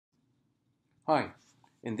Hi,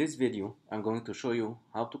 in this video I'm going to show you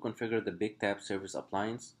how to configure the BigTab service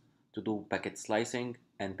appliance to do packet slicing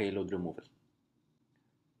and payload removal.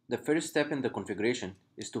 The first step in the configuration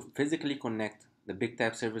is to physically connect the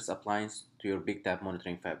BigTab service appliance to your BigTab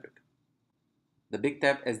monitoring fabric. The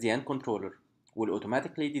BigTab SDN controller will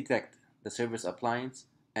automatically detect the service appliance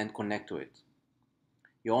and connect to it.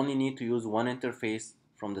 You only need to use one interface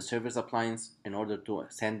from the service appliance in order to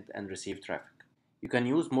send and receive traffic. You can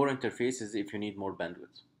use more interfaces if you need more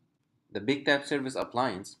bandwidth. The BigTab service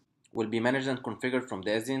appliance will be managed and configured from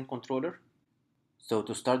the SDN controller. So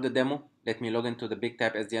to start the demo, let me log into the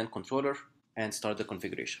BigTab SDN controller and start the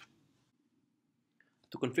configuration.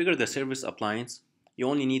 To configure the service appliance, you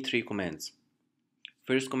only need three commands.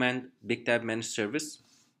 First command, BigTab manage service.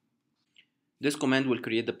 This command will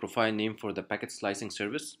create the profile name for the packet slicing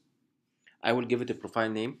service. I will give it a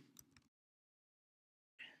profile name.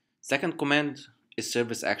 Second command is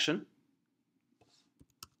service action.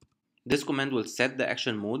 This command will set the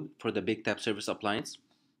action mode for the BigTab service appliance.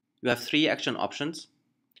 You have three action options: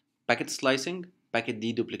 packet slicing, packet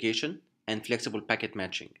deduplication, and flexible packet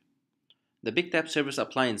matching. The BigTab service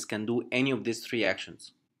appliance can do any of these three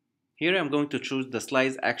actions. Here I'm going to choose the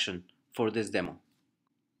slice action for this demo.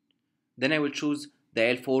 Then I will choose the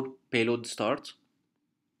L4 payload start.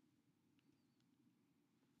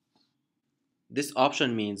 This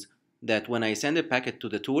option means that when I send a packet to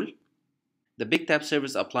the tool, the BigTab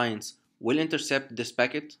service appliance will intercept this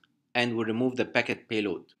packet and will remove the packet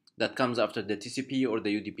payload that comes after the TCP or the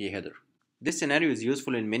UDP header. This scenario is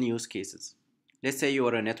useful in many use cases. Let's say you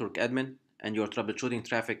are a network admin and you are troubleshooting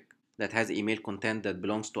traffic that has email content that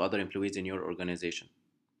belongs to other employees in your organization.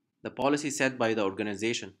 The policy set by the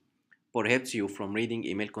organization prohibits you from reading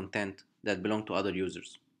email content that belong to other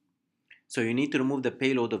users. So you need to remove the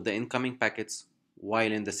payload of the incoming packets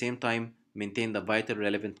while in the same time maintain the vital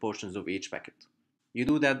relevant portions of each packet. You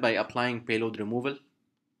do that by applying payload removal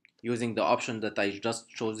using the option that I just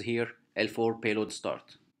chose here, L4 payload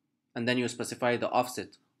start. And then you specify the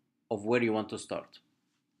offset of where you want to start.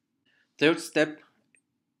 Third step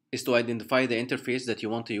is to identify the interface that you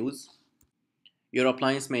want to use. Your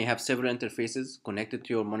appliance may have several interfaces connected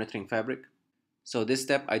to your monitoring fabric. So this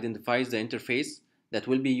step identifies the interface that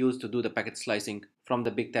will be used to do the packet slicing from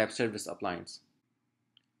the BigTab service appliance.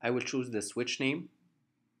 I will choose the switch name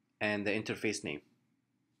and the interface name.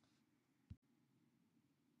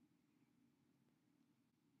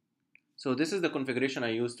 So this is the configuration I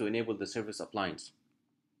use to enable the service appliance.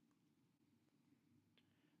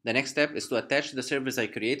 The next step is to attach the service I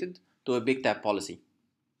created to a BigTab policy.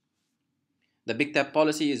 The BigTab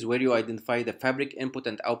policy is where you identify the fabric input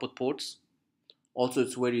and output ports. Also,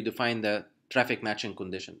 it's where you define the traffic matching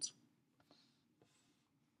conditions.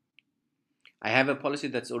 I have a policy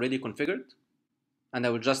that's already configured, and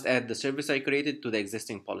I will just add the service I created to the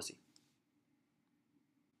existing policy.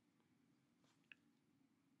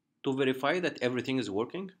 To verify that everything is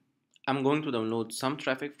working, I'm going to download some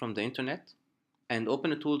traffic from the internet and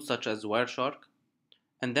open a tool such as Wireshark,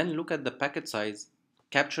 and then look at the packet size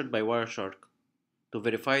captured by Wireshark to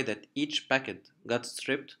verify that each packet got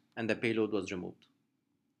stripped and the payload was removed.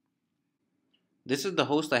 This is the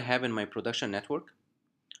host I have in my production network.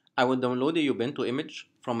 I will download a Ubuntu image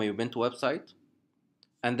from a Ubuntu website,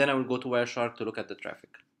 and then I will go to Wireshark to look at the traffic.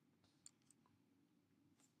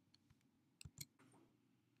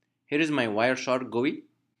 Here is my Wireshark GUI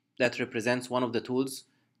that represents one of the tools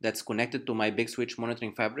that's connected to my Big Switch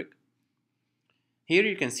monitoring fabric. Here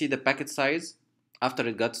you can see the packet size after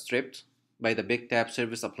it got stripped by the BigTab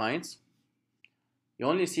service appliance. You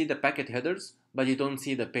only see the packet headers, but you don't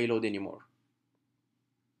see the payload anymore.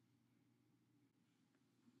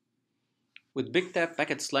 With BigTab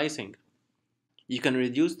packet slicing, you can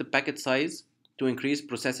reduce the packet size to increase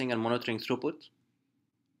processing and monitoring throughput.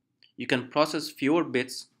 You can process fewer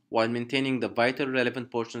bits while maintaining the vital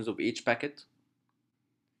relevant portions of each packet.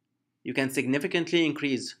 You can significantly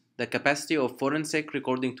increase the capacity of forensic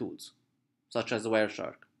recording tools, such as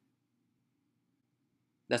Wireshark.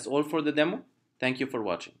 That's all for the demo. Thank you for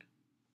watching.